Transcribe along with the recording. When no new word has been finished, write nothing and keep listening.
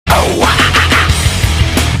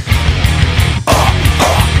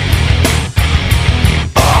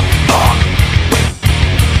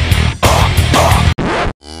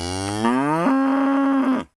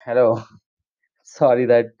Sorry,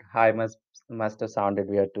 that hi must have sounded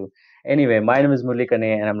weird too. Anyway, my name is Murli Kane,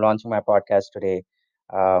 and I'm launching my podcast today.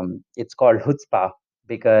 It's called Hutzpah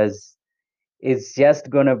because it's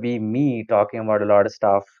just gonna be me talking about a lot of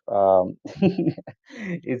stuff.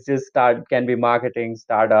 It's just start can be marketing,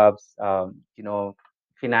 startups,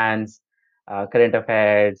 finance, current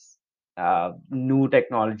affairs, new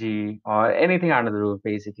technology, or anything under the roof.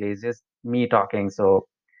 Basically, it's just me talking. So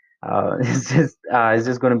it's just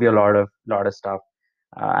going to be a lot of stuff.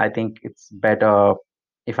 I think it's better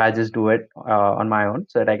if I just do it on my own,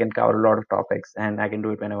 so that I can cover a lot of topics and I can do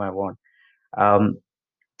it whenever I want. Um,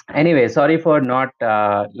 Anyway, sorry for not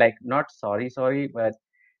not sorry, but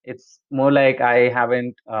it's more like I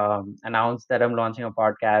haven't announced that I'm launching a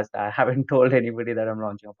podcast. I haven't told anybody that I'm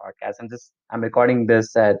launching a podcast. I'm recording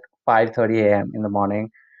this at 5:30 a.m. in the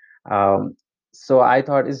morning. Um, so I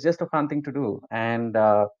thought it's just a fun thing to do, and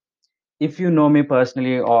if you know me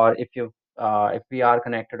personally, or if we are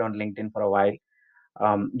connected on LinkedIn for a while,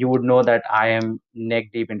 you would know that I am neck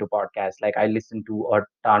deep into podcasts. Like, I listen to a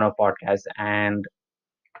ton of podcasts, and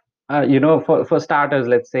for starters,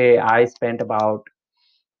 let's say I spent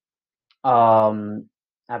um,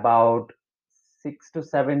 about 6 to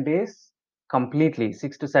 7 days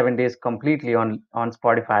 6 to 7 days completely on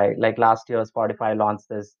Spotify. Like, last year, Spotify launched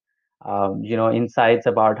this, insights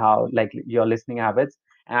about how, like, your listening habits.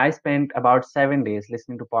 And I spent about 7 days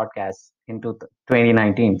listening to podcasts into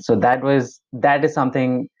 2019. So that is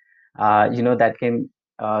something, that can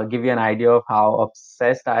give you an idea of how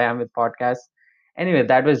obsessed I am with podcasts. Anyway,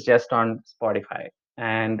 that was just on Spotify.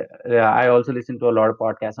 And I also listen to a lot of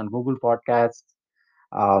podcasts on Google Podcasts.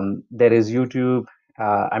 There is YouTube.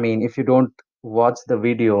 I mean, if you don't watch the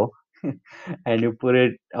video and you put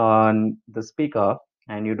it on the speaker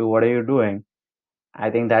and you do what are you doing, I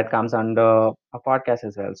think that comes under a podcast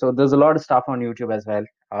as well. So there's a lot of stuff on YouTube as well.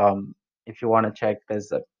 If you want to check,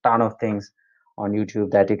 there's a ton of things on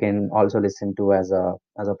YouTube that you can also listen to as a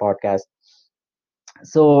podcast.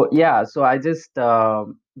 So yeah, so I just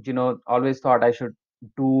always thought I should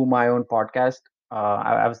do my own podcast.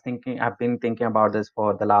 I've been thinking about this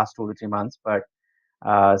for the last 2 to 3 months, but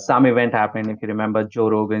some event happened. If you remember Joe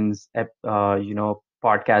Rogan's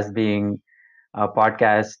podcast being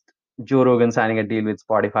podcast Joe Rogan signing a deal with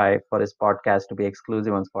Spotify for his podcast to be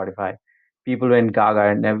exclusive on Spotify. People went gaga,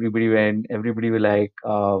 and everybody were like,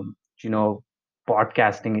 you know,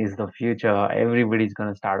 podcasting is the future. Everybody's going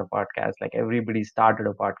to start a podcast. Like, everybody started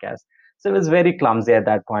a podcast. So it was very clumsy at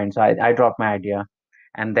that point. So I dropped my idea.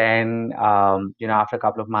 And then, after a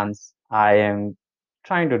couple of months, I am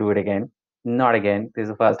trying to do it again. Not again. This is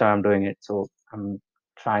the first time I'm doing it. So I'm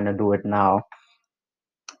trying to do it now.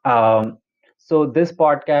 um, so this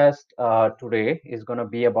podcast today is going to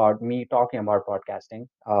be about me talking about podcasting.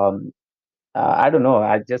 I don't know.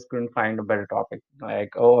 I just couldn't find a better topic.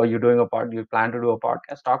 Like, oh, you're doing a pod, you plan to do a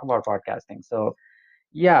podcast, talk about podcasting. So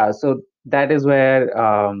yeah, so that is where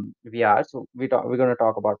we are. So we're going to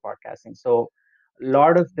talk about podcasting. So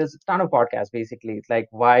there's a ton of podcasts. Basically, it's like,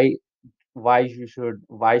 why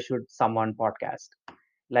should someone podcast?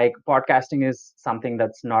 Like, podcasting is something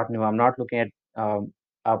that's not new. I'm not looking at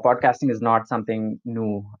podcasting is not something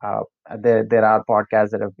new. There are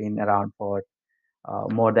podcasts that have been around for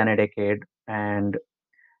more than a decade, and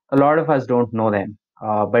a lot of us don't know them.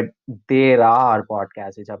 But there are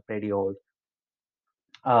podcasts which are pretty old.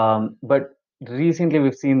 But recently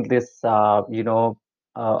we've seen this, a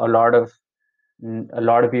lot of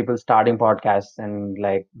people starting podcasts and,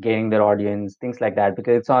 like, gaining their audience, things like that,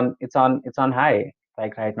 because it's on high.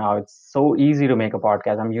 Like, right now, it's so easy to make a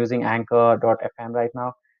podcast. I'm using Anchor.fm right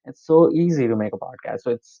now. It's so easy to make a podcast,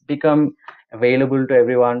 so it's become available to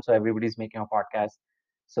everyone, so everybody's making a podcast.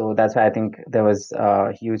 So that's why I think there was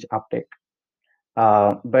a huge uptick.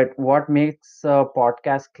 But what makes a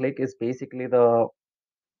podcast click is basically the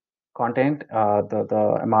content,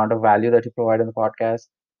 the amount of value that you provide in the podcast.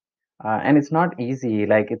 And it's not easy.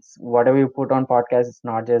 Like, it's whatever you put on podcast, it's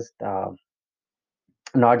not just the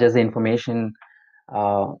information,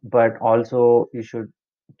 but also you should,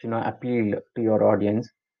 appeal to your audience.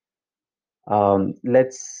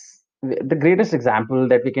 Let's The greatest example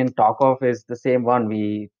that we can talk of is the same one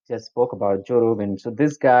we just spoke about, Joe Rogan. So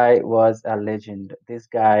this guy was a legend. This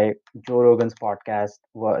guy, Joe Rogan's podcast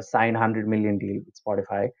was signed 100 million deal with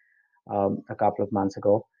Spotify a couple of months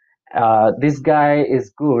ago. This guy is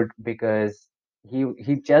good because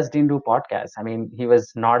he just didn't do podcasts. I mean, he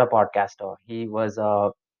was not a podcaster. He was a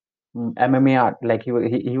MMA art. Like, he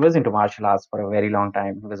was into martial arts for a very long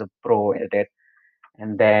time. He was a pro at it,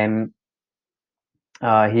 and then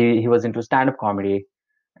he was into stand-up comedy,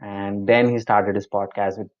 and then he started his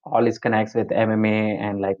podcast with all his connects with MMA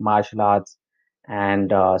and, like, martial arts.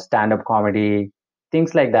 and stand-up comedy,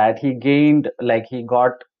 things like that. He gained, like, he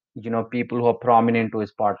got, people who are prominent to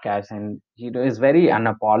his podcast, and he is very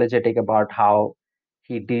unapologetic about how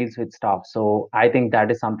he deals with stuff. So I think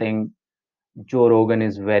that is something Joe Rogan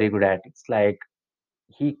is very good at. It's like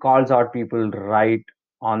he calls out people right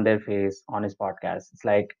on their face on his podcast. It's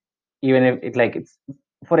like, even if it like it's,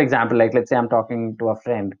 for example, like, let's say I'm talking to a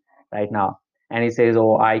friend right now, and he says,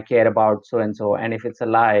 "Oh, I care about so and so," and if it's a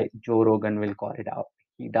lie, Joe Rogan will call it out.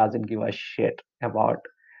 He doesn't give a shit about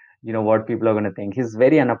what people are going to think. He's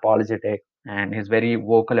very unapologetic, and he's very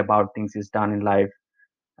vocal about things he's done in life.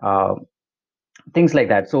 Uh, Things like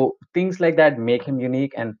that. So things like that make him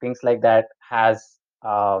unique, and things like that has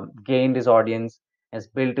gained his audience, has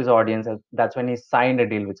built his audience. And that's when he signed a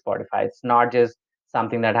deal with Spotify. It's not just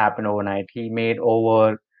something that happened overnight. He made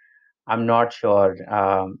over, I'm not sure,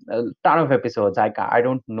 a ton of episodes. I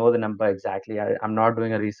don't know the number exactly. I'm not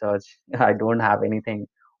doing a research. I don't have anything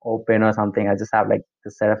open or something. I just have like the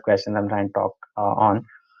set of questions I'm trying to talk on.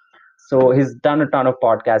 So he's done a ton of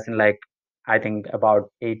podcasts in, like, I think about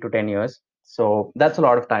 8 to 10 years. So that's a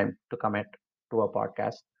lot of time to commit to a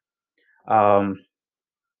podcast. Um,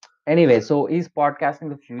 anyway, so is podcasting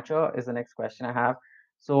the future? Is the next question I have.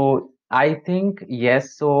 So I think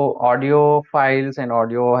yes. So audio files and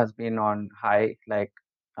audio has been on high. Like,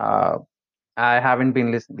 uh, I haven't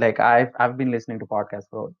been listening. Like, I've been listening to podcasts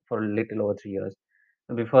for a little over 3 years.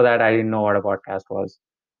 Before that, I didn't know what a podcast was.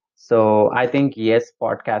 So I think yes,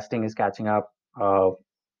 podcasting is catching up.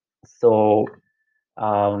 So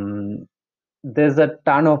um, there's a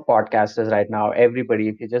ton of podcasters right now. Everybody,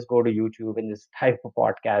 if you just go to YouTube and just type a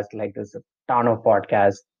podcast, like, there's a ton of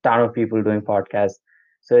podcasts, ton of people doing podcasts.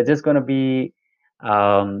 So it's just gonna be,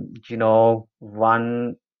 one,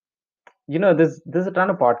 there's a ton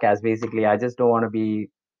of podcasts. Basically, I just don't want to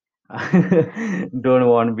be, don't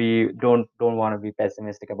want to be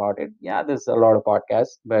pessimistic about it. Yeah, there's a lot of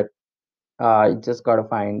podcasts, but you just gotta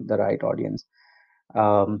find the right audience.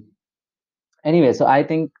 Um, anyway, so I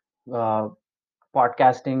think uh,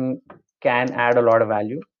 podcasting can add a lot of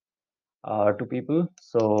value to people.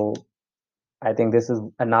 So I think this is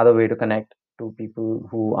another way to connect to people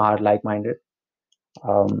who are like-minded.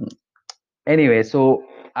 Um, anyway, so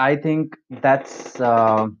I think that's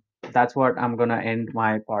what I'm gonna end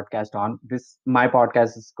my podcast on. This My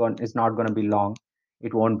podcast is not gonna be long.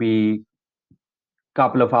 It won't be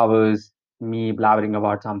couple of hours me blabbering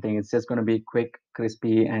about something. It's just gonna be quick,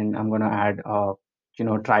 crispy, and I'm gonna add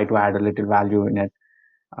try to add a little value in it.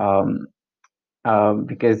 Um,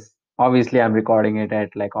 because obviously I'm recording it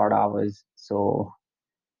at like odd hours. So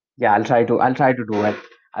yeah, I'll try to do it.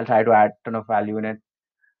 I'll try to add ton of value in it.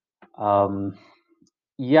 Um,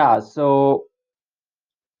 yeah. So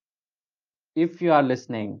if you are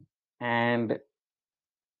listening, and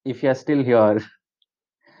if you're still here,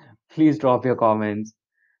 please drop your comments.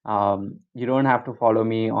 You don't have to follow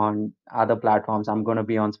me on other platforms. I'm gonna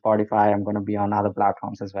be on Spotify. I'm gonna be on other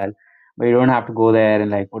platforms as well. But you don't have to go there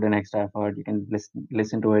and like put an extra effort. You can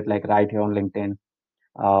listen to it like right here on LinkedIn.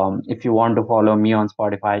 If you want to follow me on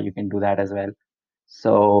Spotify, you can do that as well.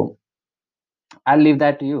 So I'll leave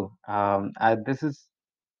that to you. This is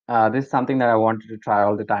something that I wanted to try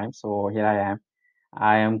all the time. So here I am.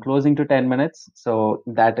 I am closing to 10 minutes. So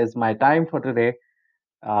that is my time for today.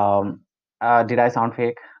 Um, did I sound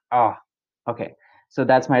fake? Oh, okay. So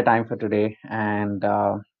that's my time for today. And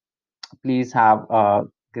please have a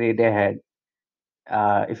great day ahead.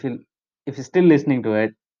 If you're still listening to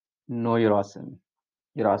it, know you're awesome.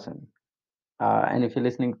 You're awesome. And if you're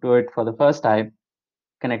listening to it for the first time,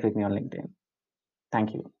 connect with me on LinkedIn.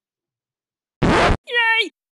 Thank you.